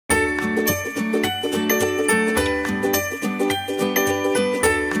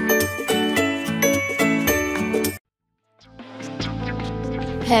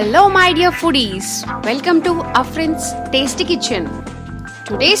Hello my dear foodies, welcome to Afreen's Tasty Kitchen.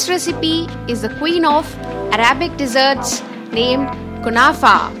 Today's recipe is the queen of Arabic desserts named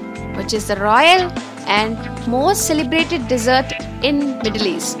Kunafa, which is the royal and most celebrated dessert in Middle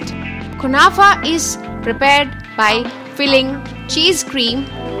East. Kunafa is prepared by filling cheese cream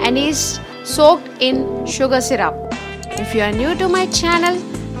and is soaked in sugar syrup. If you are new to my channel,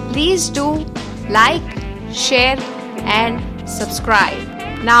 please do like, share and subscribe.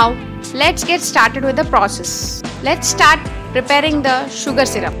 Now let's get started with the process. Let's start preparing the sugar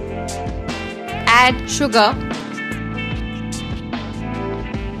syrup. Add sugar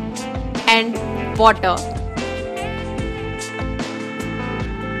and water.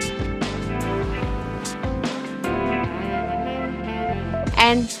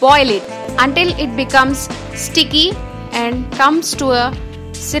 And boil it until it becomes sticky and comes to a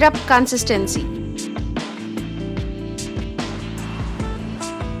syrup consistency.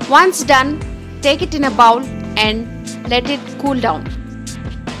 Once done, take it in a bowl and let it cool down.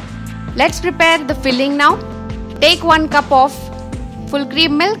 Let's prepare the filling now. Take 1 cup of full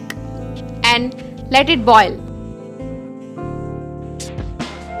cream milk and let it boil.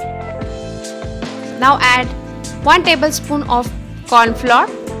 Now add 1 tablespoon of corn flour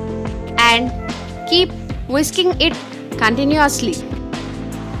and keep whisking it continuously.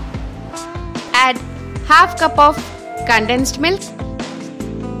 Add half cup of condensed milk,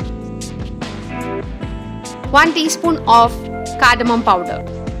 1 teaspoon of cardamom powder.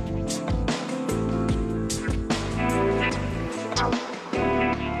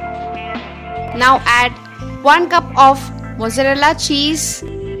 Now add 1 cup of mozzarella cheese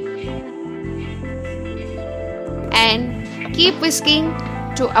and keep whisking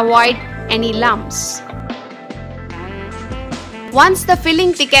to avoid any lumps. Once the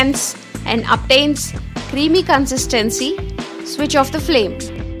filling thickens and obtains creamy consistency, switch off the flame.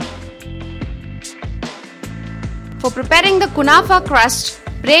 For preparing the kunafa crust,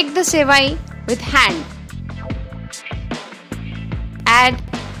 break the sevai with hand. Add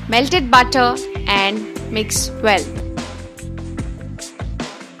melted butter and mix well.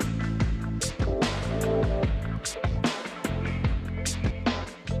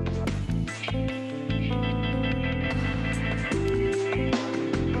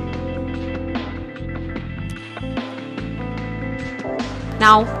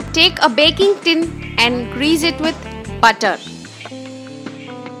 Now take a baking tin and grease it with butter.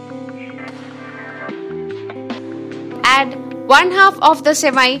 Add 1/2 of the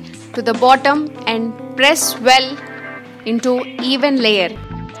sevai to the bottom and press well into even layer.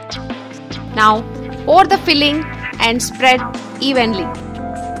 Now pour the filling and spread evenly.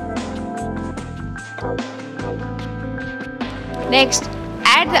 Next,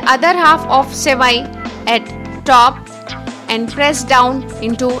 add the other half of sevai at top and press down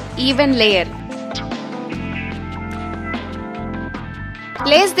into even layer.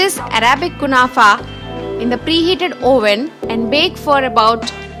 Place this Arabic kunafa in the preheated oven and bake for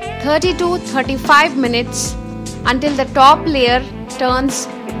about 30 to 35 minutes until the top layer turns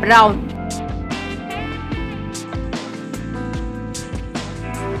brown.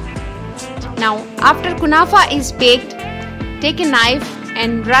 Now, after kunafa is baked, take a knife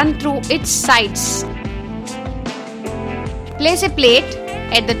and run through its sides. Place a plate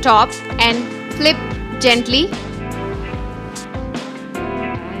at the top and flip gently.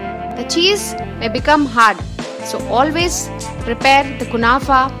 The cheese may become hard, so always prepare the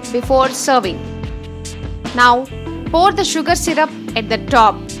kunafa before serving. Now pour the sugar syrup at the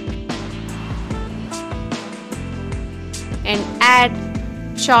top and add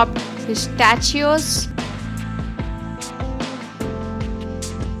chopped pistachios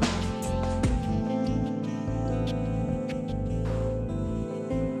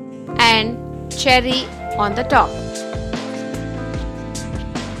and cherry on the top.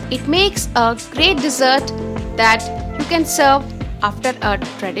 It makes a great dessert that you can serve after a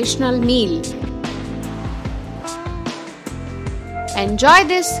traditional meal. Enjoy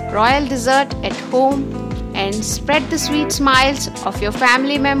this royal dessert at home and spread the sweet smiles of your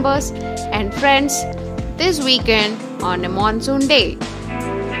family members and friends this weekend on a monsoon day.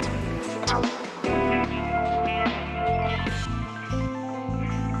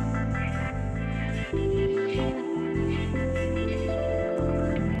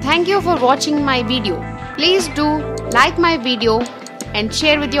 Thank you for watching my video. Please do like my video and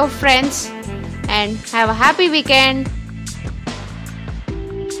share with your friends and have a happy weekend.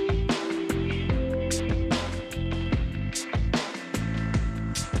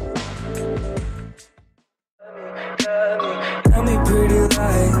 Tell me pretty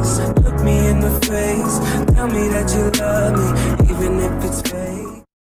lies, look me in the face. Tell me that you love me.